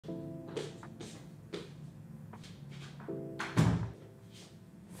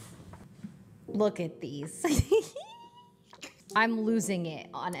Look at these. I'm losing it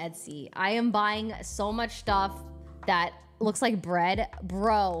on Etsy. I am buying so much stuff that looks like bread.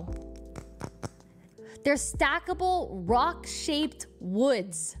 Bro. They're stackable rock-shaped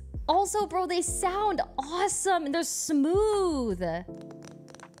woods. Also, bro, they sound awesome and they're smooth. Not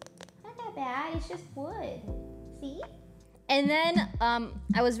that bad, it's just wood. See? And then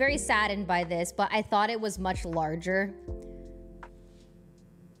I was very saddened by this, but I thought it was much larger.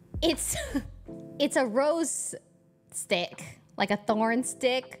 It's it's a rose stick, like a thorn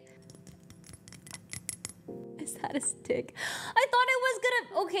stick. Is that a stick? I thought it was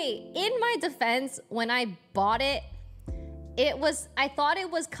gonna, okay, in my defense, when I bought it, I thought it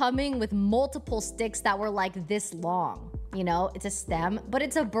was coming with multiple sticks that were like this long. You know, it's a stem, but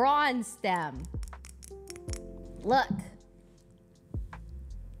it's a bronze stem. Look.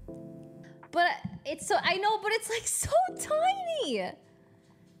 But it's so, I know, but it's like so tiny.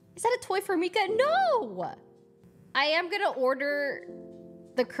 Is that a toy for Mika? No! I am gonna order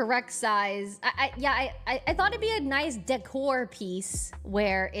the correct size. I thought it'd be a nice decor piece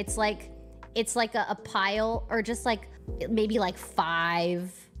where it's like a pile or just like maybe like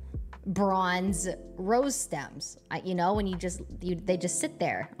 5 bronze rose stems. You know, when they just sit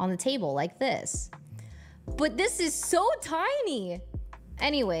there on the table like this. But this is so tiny.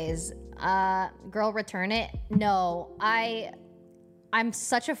 Anyways, girl, return it. No, I'm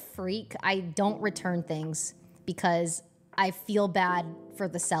such a freak. I don't return things because I feel bad for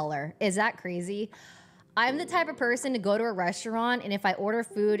the seller. Is that crazy? I'm the type of person to go to a restaurant and if I order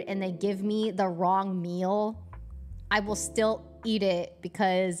food and they give me the wrong meal, I will still eat it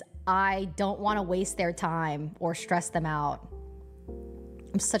because I don't want to waste their time or stress them out.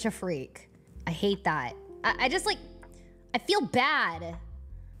 I'm such a freak. I hate that. I just like, I feel bad.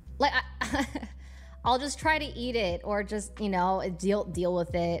 Like, I'll just try to eat it or just, you know, deal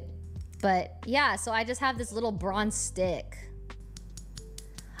with it. But yeah, so I just have this little bronze stick.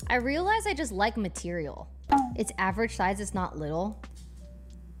 I realize I just like material. It's average size, it's not little.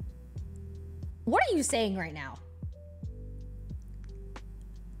 What are you saying right now?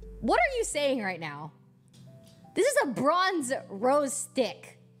 What are you saying right now? This is a bronze rose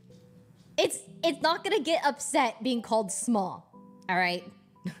stick. It's not gonna get upset being called small, all right?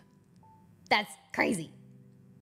 That's crazy.